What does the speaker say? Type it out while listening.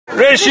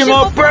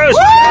Rishimo Press!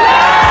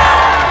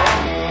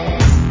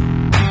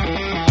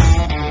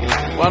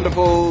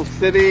 Wonderful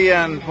city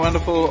and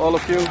wonderful all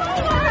of you.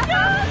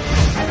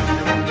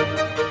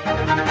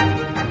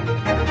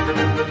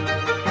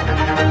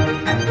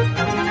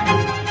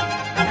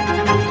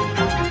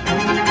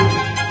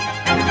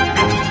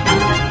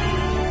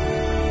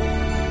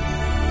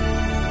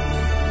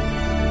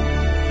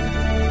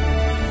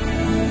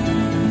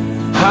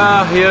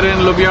 Here in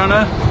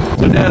Ljubljana,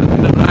 today has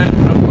been a ride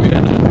from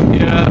Vienna to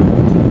here,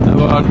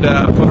 about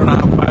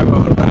 4.5 to 5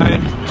 hour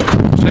ride.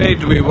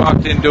 Straight we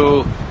walked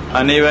into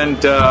an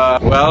event,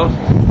 well,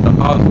 the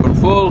halls were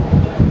full,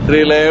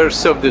 3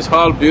 layers of this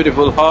hall,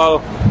 beautiful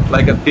hall,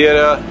 like a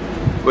theatre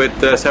with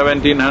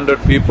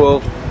 1700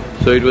 people,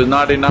 so it was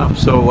not enough,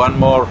 so one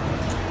more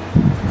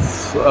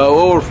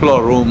overflow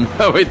room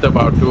with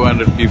about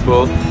 200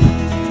 people.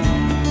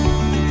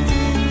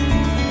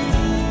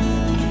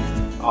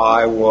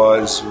 I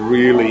was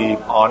really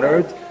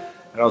honored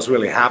and I was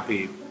really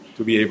happy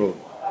to be able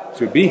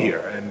to be here.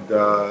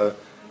 And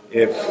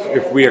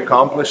if we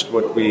accomplished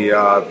what we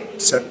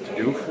set to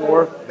do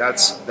for,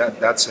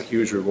 that's a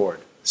huge reward.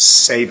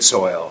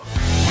 SaveSoil.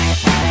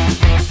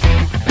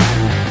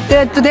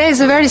 Today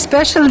is a very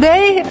special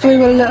day. We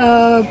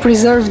will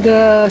preserve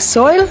the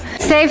soil.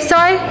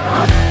 SaveSoil.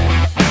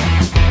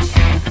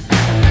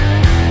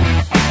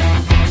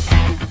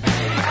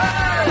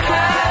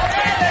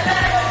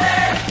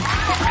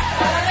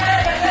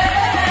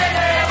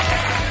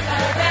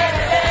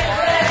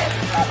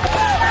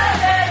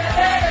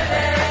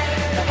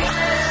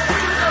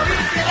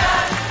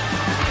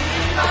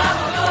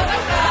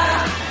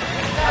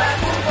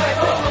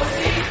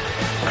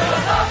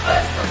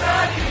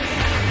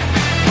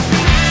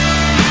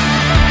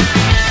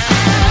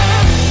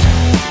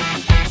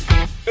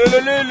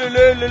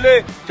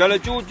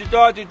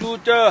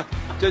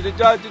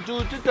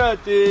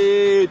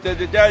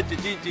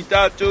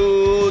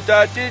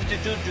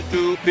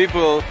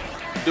 People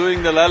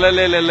doing the la la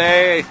la la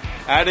la,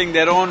 adding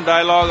their own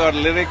dialogue or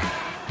lyric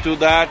to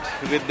that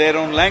with their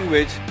own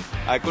language.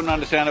 I couldn't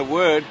understand a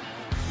word,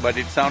 but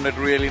it sounded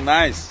really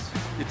nice.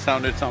 It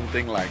sounded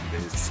something like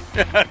this.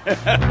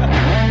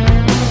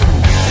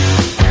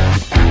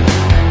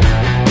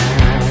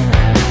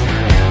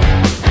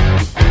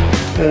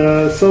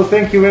 So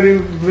thank you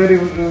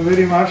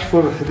very much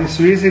for this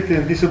visit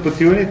and this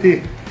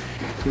opportunity.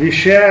 We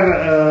share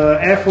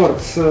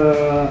efforts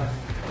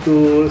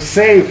to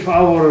save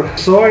our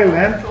soil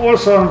and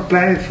also our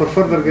planet for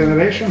further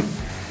generation.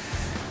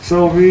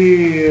 So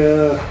we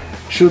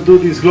should do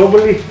this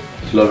globally.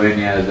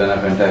 Slovenia has done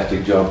a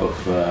fantastic job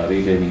of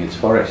retaining its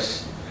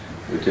forests,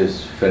 which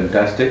is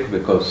fantastic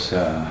because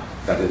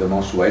that is the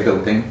most vital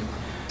thing.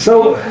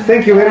 So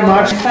thank you very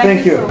much.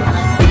 Thank you.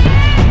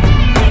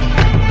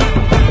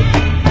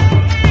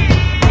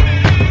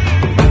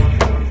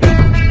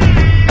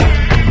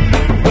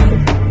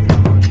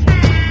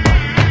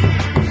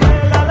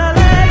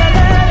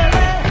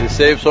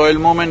 SaveSoil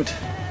movement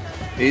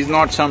is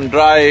not some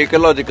dry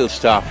ecological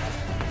stuff.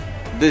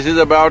 This is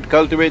about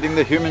cultivating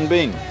the human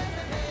being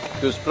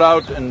to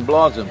sprout and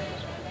blossom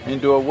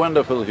into a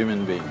wonderful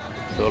human being.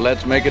 So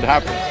let's make it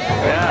happen.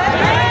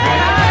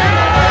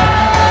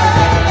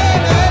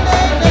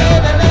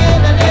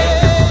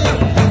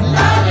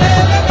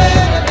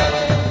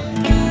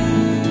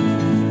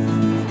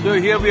 So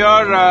here we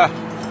are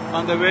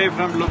on the way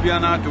from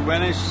Ljubljana to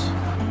Venice.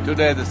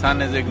 Today the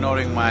sun is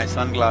ignoring my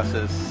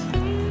sunglasses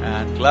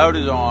and cloud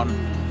is on.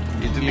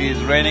 Italy is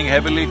raining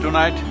heavily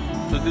tonight,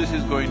 so this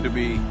is going to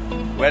be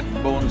wet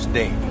bones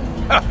day.